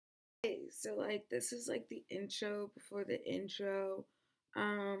So like this is like the intro before the intro.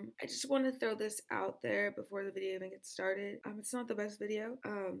 I just want to throw this out there before the video even gets started. It's not the best video.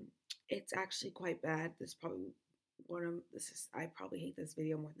 It's actually quite bad. I probably hate this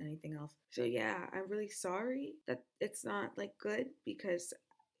video more than anything else. So yeah, I'm really sorry that it's not like good, because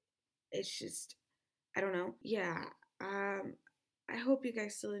it's just, I don't know. Yeah. I hope you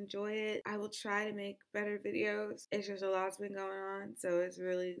guys still enjoy it. I will try to make better videos. It's just a lot's been going on, so it's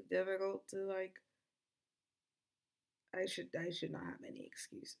really difficult to like. I should not have any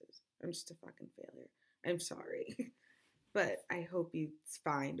excuses. I'm just a fucking failure. I'm sorry. But I hope you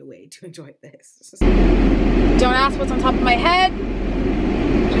find a way to enjoy this. Don't ask what's on top of my head.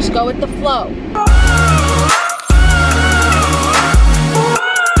 Just go with the flow.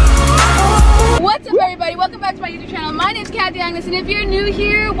 What's up, everybody? Welcome back to my YouTube channel. My name's Cathey, Agnus, and if you're new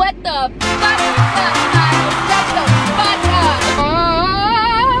here, what the fuck?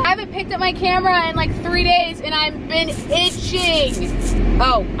 I haven't picked up my camera in like 3 days, and I've been itching.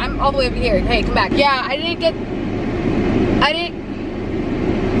 Oh, I'm all the way over here. Hey, come back. Yeah, I didn't.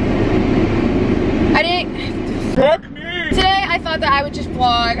 Fuck me. Today I thought that I would just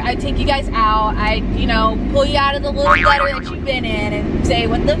vlog. I'd take you guys out. I'd, you know, pull you out of the little gutter that you've been in and say,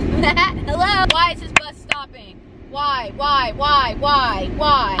 what the hello? Why is this bus stopping? Why? I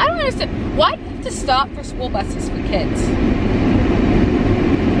don't understand. Why do you have to stop for school buses for kids?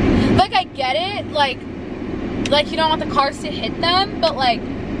 Like, I get it. Like you don't want the cars to hit them, but like,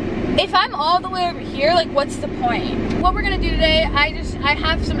 if I'm all the way over here, like, what's the point? What we're gonna do today, I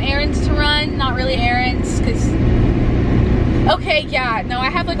have some errands to run. Not really errands, because, okay, yeah, no, I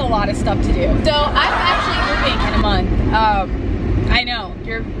have like a lot of stuff to do. So I'm actually moving in a month. I know,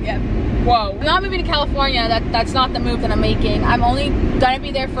 whoa. I'm not moving to California. That's not the move that I'm making. I'm only gonna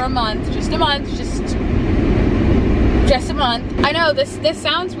be there for a month, just a month, just a month. I know this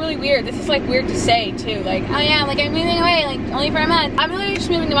sounds really weird. This is like weird to say too. Like, oh yeah, like I'm moving away, like only for a month. I'm literally just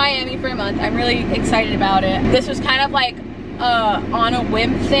moving to Miami for a month. I'm really excited about it. This was kind of like on a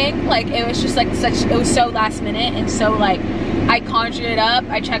whim thing. Like, it was just like it was so last minute, and so like I conjured it up.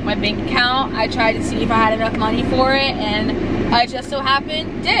 I checked my bank account. I tried to see if I had enough money for it, and I just so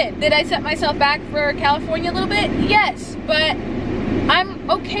happened did I set myself back for California a little bit? Yes, but I'm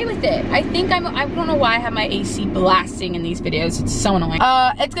okay with it. I think I don't know why I have my AC blasting in these videos. It's so annoying.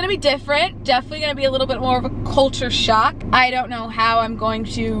 It's gonna be different. Definitely gonna be a little bit more of a culture shock. I don't know how I'm going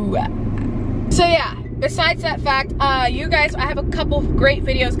to. So yeah, besides that fact, you guys, I have a couple of great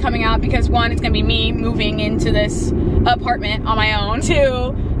videos coming out, because one, it's gonna be me moving into this apartment on my own.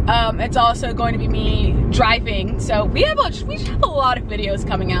 Two, it's also going to be me driving. So we have a lot of videos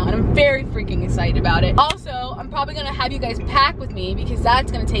coming out, and I'm very freaking excited about it. Also, I'm probably gonna have you guys pack with me, because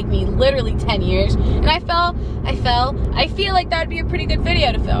that's gonna take me literally 10 years. And I feel like that'd be a pretty good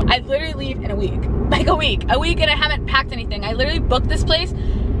video to film. I'd literally leave in a week. Like a week, and I haven't packed anything. I literally booked this place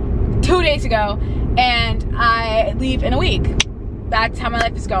 2 days ago, and I leave in a week. That's how my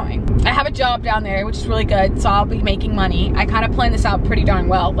life is going. I have a job down there, which is really good, so I'll be making money. I kind of planned this out pretty darn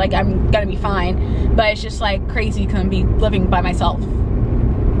well. Like, I'm gonna be fine, but it's just like crazy because I'm be living by myself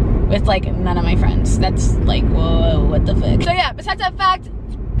with like none of my friends. That's like, whoa, what the fuck? So yeah, besides that fact,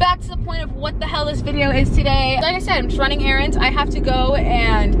 back to the point of what the hell this video is today. Like I said, I'm just running errands. I have to go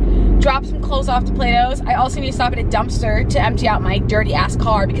and drop some clothes off to Plato's. I also need to stop at a dumpster to empty out my dirty ass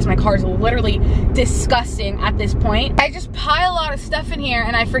car, because my car is literally disgusting at this point. I just pile a lot of stuff in here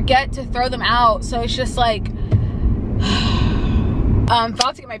and I forget to throw them out, so it's just like I'm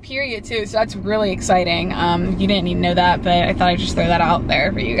about to get my period too, so that's really exciting. You didn't even know that, but I thought I'd just throw that out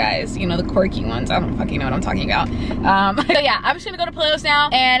there for you guys. You know, the quirky ones. I don't fucking know what I'm talking about. So yeah, I'm just gonna go to Plato's now,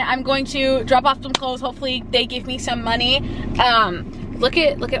 and I'm going to drop off some clothes. Hopefully they give me some money. Look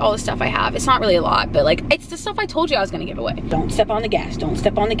at all the stuff I have. It's not really a lot, but like, it's the stuff I told you I was gonna give away. Don't step on the gas, don't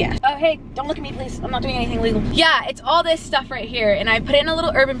step on the gas. Oh, hey, don't look at me, please. I'm not doing anything illegal. Yeah, it's all this stuff right here, and I put it in a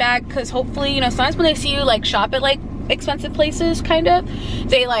little urban bag, because hopefully, you know, sometimes when they see you like shop at like expensive places, kind of,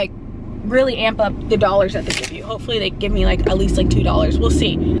 they like really amp up the dollars that they give you. Hopefully they give me like at least like $2. We'll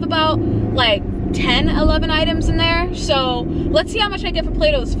see. I have about like 10-11 items in there, so let's see how much I get for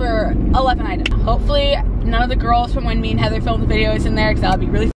Plato's for 11 items. Hopefully none of the girls from when me and Heather filmed the video is in there, because that would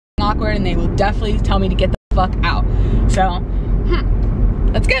be really awkward, and they will definitely tell me to get the fuck out. So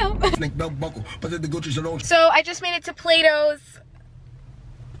let's go. So I just made it to Plato's.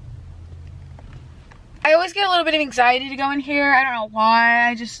 I always get a little bit of anxiety to go in here. I don't know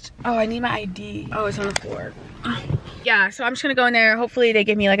why. Oh, I need my ID. Oh, it's on the floor. Yeah, so I'm just gonna go in there. Hopefully they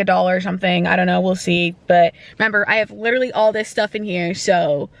give me like $1 or something. I don't know, we'll see. But remember, I have literally all this stuff in here,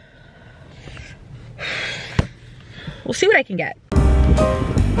 so we'll see what I can get.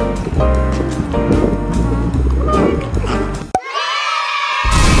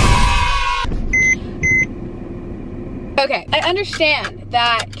 understand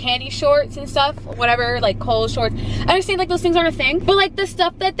that candy shorts and stuff, whatever, like Kohl shorts, I understand like those things aren't a thing, but like the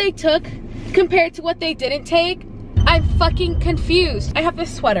stuff that they took compared to what they didn't take, I'm fucking confused. I have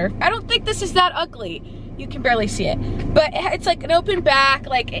this sweater. I don't think this is that ugly. You can barely see it, but it's like an open back,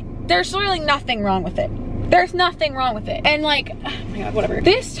 like there's really nothing wrong with it. There's nothing wrong with it. And like, oh my God, whatever.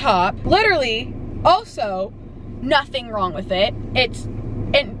 This top, literally, also nothing wrong with it. It's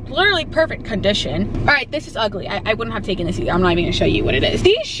in literally perfect condition. All right, this is ugly. I wouldn't have taken this either. I'm not even gonna show you what it is.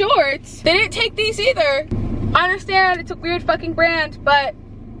 These shorts, they didn't take these either. I understand it's a weird fucking brand, but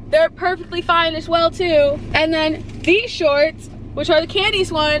they're perfectly fine as well too. And then these shorts, which are the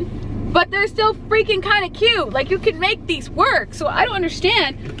Candies one, but they're still freaking kind of cute. Like you can make these work. So I don't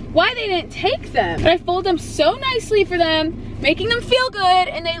understand why they didn't take them. But I fold them so nicely for them, making them feel good,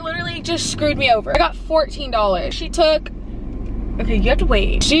 and they literally just screwed me over. I got $14. She took, okay, you have to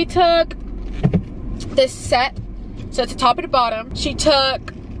wait. She took this set, so it's the top and the bottom. She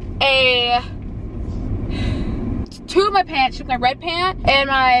took two of my pants. She took my red pant and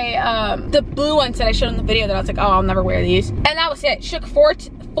my, the blue ones that I showed in the video that I was like, oh, I'll never wear these. And that was it. She took four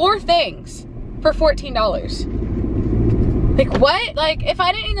things for $14. Like what? Like if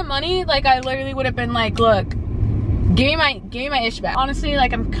I didn't need the money, like I literally would have been like, look, give me my ish back. Honestly,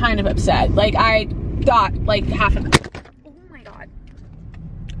 like I'm kind of upset. Like I got like half of it. Oh my God.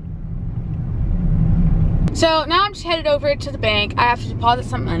 So now I'm just headed over to the bank. I have to deposit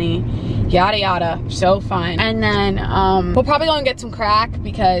some money, yada yada, so fine. And then we'll probably go and get some crack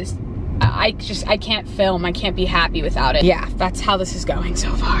because I can't film. I can't be happy without it. Yeah, that's how this is going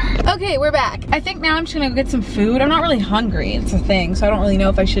so far. Okay, we're back. I think now I'm just gonna go get some food. I'm not really hungry, it's a thing, so I don't really know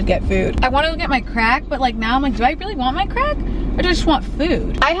if I should get food. I want to go get my crack, but like now I'm like, do I really want my crack? Or do I just want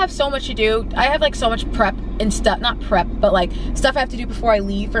food? I have so much to do. I have like so much prep and stuff, not prep, but like stuff I have to do before I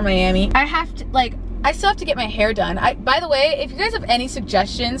leave for Miami. I have to like, I still have to get my hair done. By the way, if you guys have any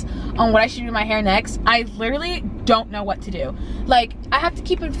suggestions on what I should do to my hair next, I literally don't know what to do. Like, I have to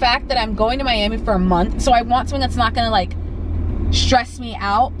keep in fact that I'm going to Miami for a month, so I want something that's not gonna like stress me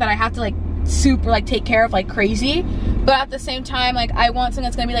out, that I have to like super like take care of like crazy. But at the same time, like I want something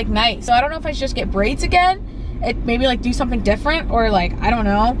that's gonna be like nice. So I don't know if I should just get braids again, maybe like do something different, or like, I don't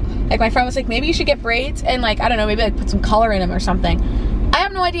know. Like my friend was like, maybe you should get braids and like, I don't know, maybe like put some color in them or something. I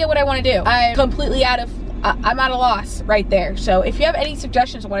have no idea what I want to do. I'm completely I'm at a loss right there. So if you have any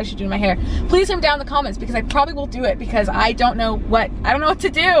suggestions on what I should do to my hair, please leave them down in the comments because I probably will do it because I don't know what to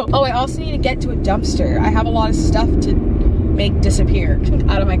do. Oh, I also need to get to a dumpster. I have a lot of stuff to make disappear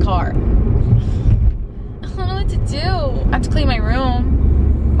out of my car. I don't know what to do. I have to clean my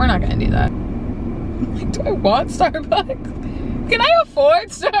room. We're not gonna do that. Like, do I want Starbucks? Can I afford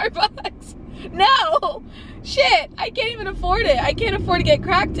Starbucks? No. Shit, I can't even afford it. I can't afford to get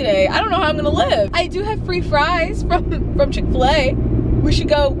crack today. I don't know how I'm gonna live. I do have free fries from Chick-fil-A. We should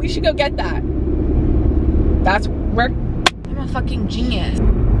go get that. That's where I'm a fucking genius.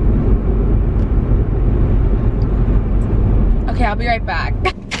 Okay, I'll be right back.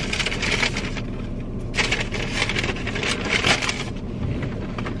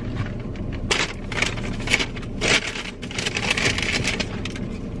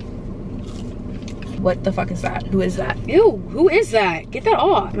 What the fuck is that? Who is that? Ew, who is that? Get that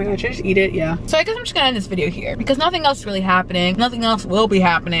off. Oh my god, should I just eat it? Yeah. So I guess I'm just gonna end this video here because nothing else is really happening. Nothing else will be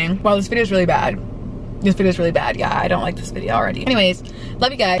happening. Well, this video is really bad. This video is really bad. Yeah, I don't like this video already. Anyways,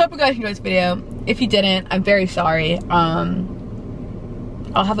 love you guys. Hope you guys enjoyed this video. If you didn't, I'm very sorry.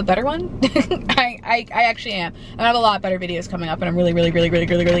 I'll have a better one. I actually am. I'm gonna have a lot better videos coming up and I'm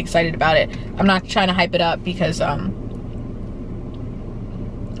really excited about it. I'm not trying to hype it up because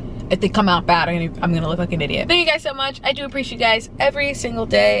if they come out bad, I'm gonna look like an idiot. Thank you guys so much. I do appreciate you guys every single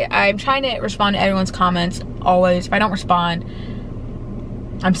day. I'm trying to respond to everyone's comments always. If I don't respond,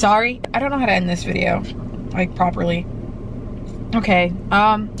 I'm sorry. I don't know how to end this video like properly. Okay,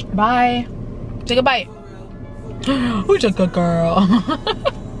 bye. Say goodbye. Who's a good girl?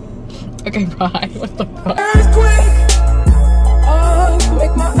 Okay, bye. What the fuck?